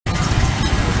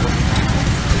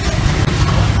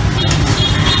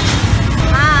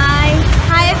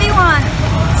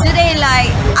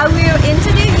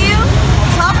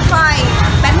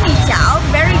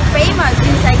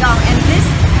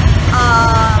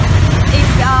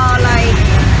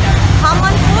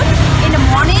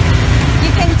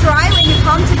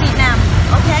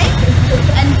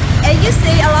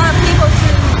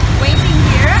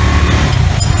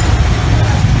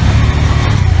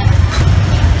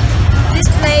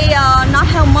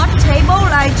table,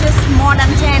 like just more than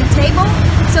 10 table.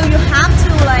 So you have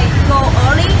to like go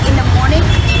early in the morning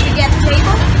to get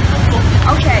table.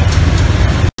 Okay.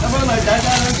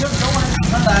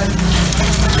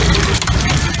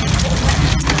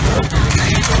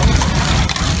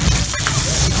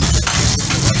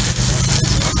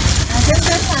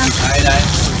 Đây đây.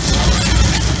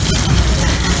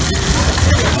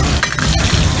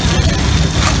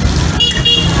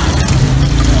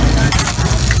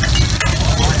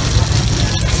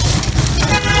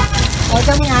 Ở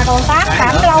trong nhà còn 8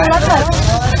 lâu lắm rồi.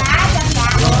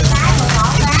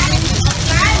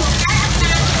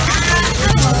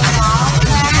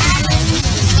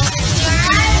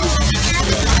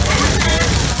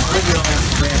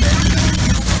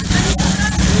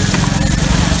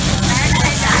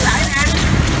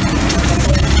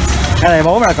 Cái này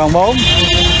 4 là còn 4.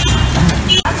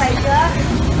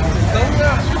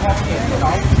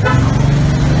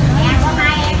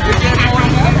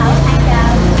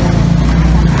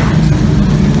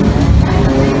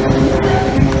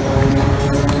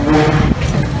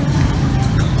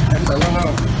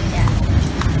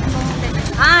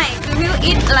 Hi, do you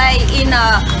eat like in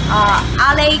a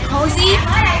alley cozy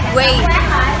way?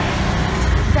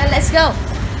 Okay, let's go.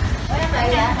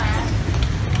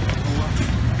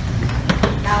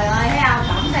 Trời ơi, thấy không?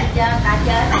 Cổng ta chơi bàn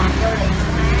vô liền.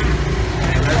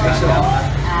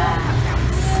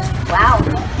 Wow,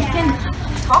 You can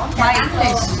talk by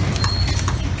English.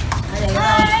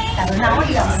 tự nói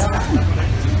gì rồi.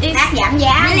 It's Giảm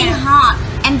giá really nè. hot,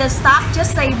 and the staff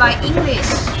just say by English.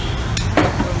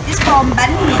 This called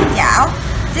Banh Mi Chao.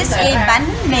 This is Banh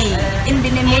Mi in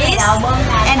Vietnamese,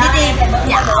 and this is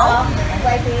Chao.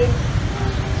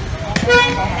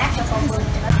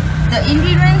 The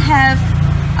ingredients have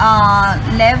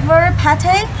liver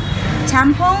pate,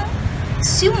 tampon,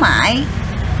 siu mai,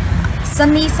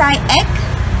 sunny side egg,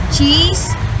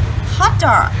 cheese, hot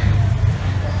dog,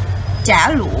 chả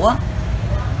lụa,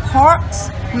 pork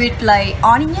with like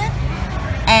onion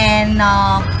and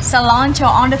cilantro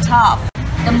on the top.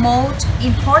 The most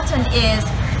important is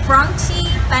crunchy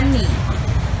banh mi.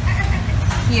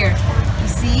 Here, you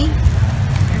see,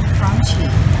 crunchy.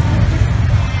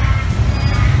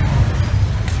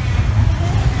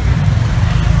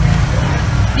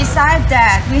 Besides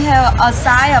that, we have a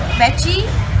side of veggie,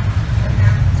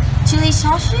 chili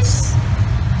sauces,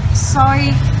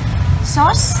 soy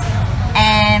sauce,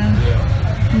 and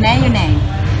mayonnaise.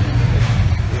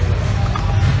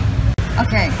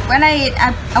 Okay, when I eat,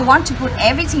 I want to put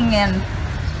everything in,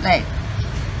 like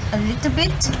a little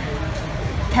bit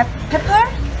pepper,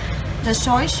 the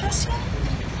soy sauce,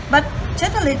 but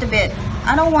just a little bit.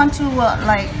 I don't want to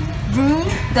like ruin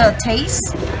the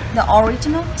taste, the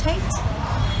original taste.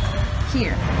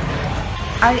 Here,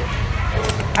 I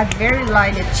very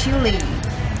like the chili.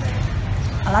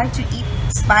 I like to eat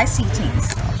spicy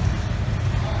things.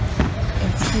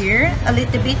 And here, a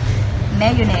little bit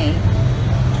mayonnaise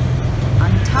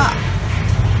on top.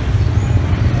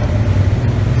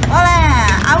 Voila!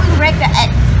 I will break the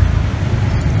egg.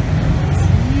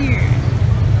 Here,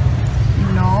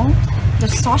 you know, the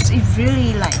sauce is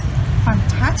really like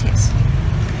fantastic.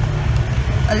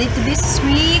 A little bit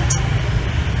sweet.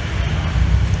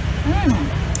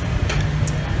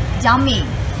 Yummy.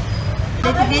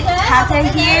 Little bit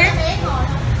pate here,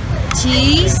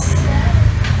 cheese,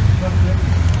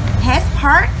 half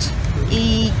part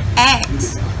is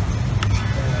eggs.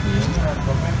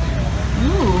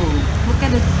 Ooh, look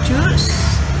at the juice,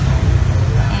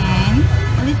 and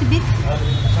a little bit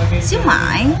siu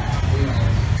mai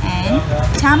and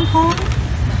tampon.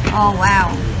 Oh wow!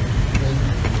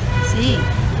 See,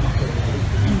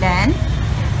 and then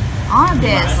all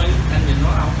this.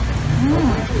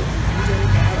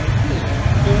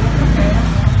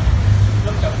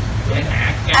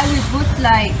 I will put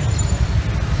like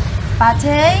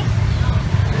pate,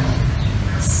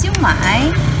 siu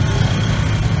mai,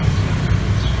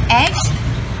 eggs,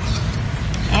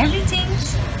 everything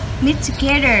mixed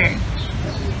together,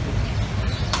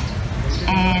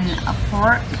 and a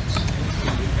pork.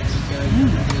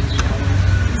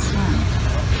 This one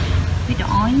with the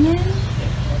onion,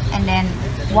 and then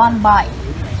one bite.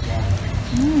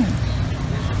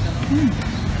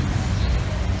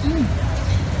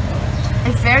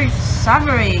 It's very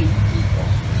savory.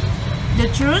 The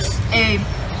juice is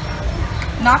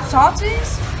not salty,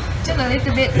 just a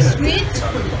little bit sweet,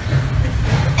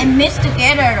 and mixed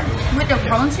together with the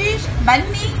crunchy banh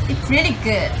mi. It's really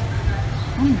good.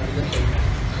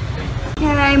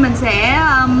 Theo đây mình sẽ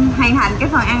hoàn thành cái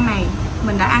phần ăn này.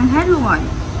 Mình đã ăn hết luôn rồi.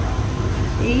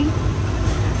 Tí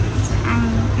sẽ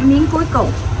ăn cái miếng cuối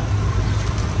cùng.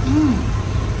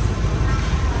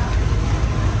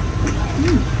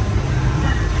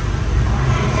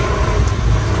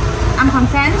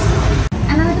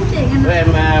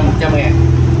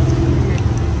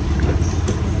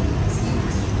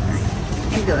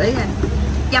 2,5 rồi.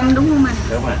 Dăm đúng không anh?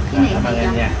 Đúng rồi. Cái này Cảm ơn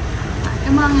em nha.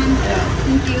 Cảm ơn anh.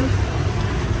 Thank you.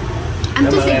 Cảm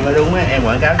ơn em mới đúng á, em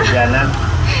quảng cáo cho anh á.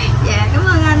 Dạ cảm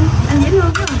ơn anh dễ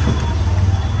thương quá.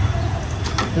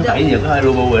 Thứ bảy giờ có hơi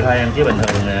lu bu rồi thôi em, chứ bình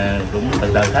thường cũng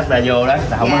từ từ khách ra vô đó,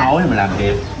 ta không có hối mà làm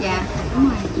kịp. Dạ đúng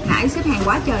rồi, nãy xếp hàng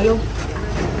quá trời luôn.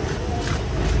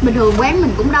 Bình thường quán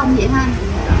mình cũng đông vậy thôi anh.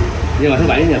 Nhưng mà thứ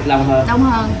bảy nhật đông hơn. Đông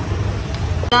hơn.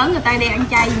 Lớn người ta đi ăn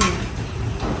chay nhiều.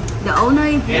 Độ nó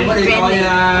Em có đi coi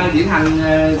diễn hành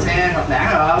xe độc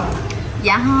đảng rồi không?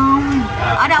 dạ không.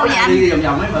 Ở đâu vậy anh? Đi vòng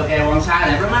vòng mấy bờ kè Hoàng Sa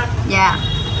đẹp lắm á. Dạ.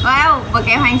 Wow, bờ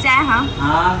kè Hoàng Sa hả?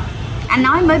 Anh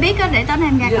nói mới biết á, để tối nay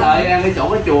em ra coi. coi. Với lại cái chỗ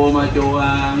cái chùa mà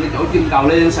cái chỗ chân cầu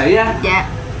Lê Văn Sĩ á. Dạ.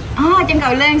 Chân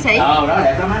cầu Lê Văn Sĩ. Đó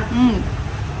đẹp lắm á.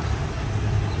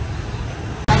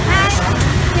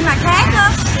 Nhưng mà khác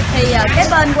á thì cái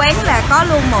bên quán là có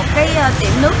luôn một cái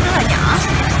tiệm nước rất là nhỏ,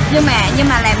 nhưng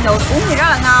mà làm đồ uống thì rất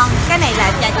là ngon. Cái này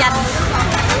là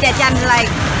trà chanh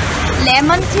like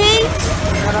lemon tea.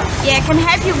 Yeah, can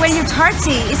help you when you're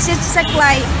thirsty. It's just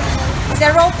like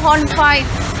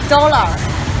 $0.5.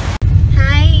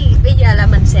 Hi, bây giờ là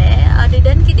mình sẽ đi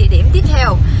đến cái địa điểm tiếp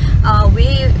theo.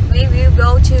 We will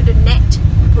go to the next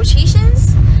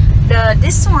positions.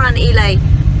 This one is like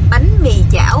bánh mì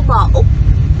chảo bò Úc.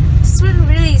 It's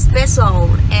really special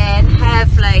and have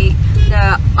like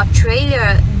the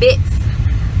Australia beef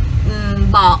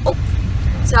bò Úc.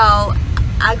 So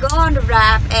I go on the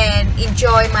Grab and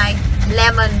enjoy my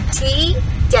lemon tea,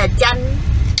 trà chanh.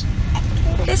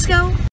 Let's go.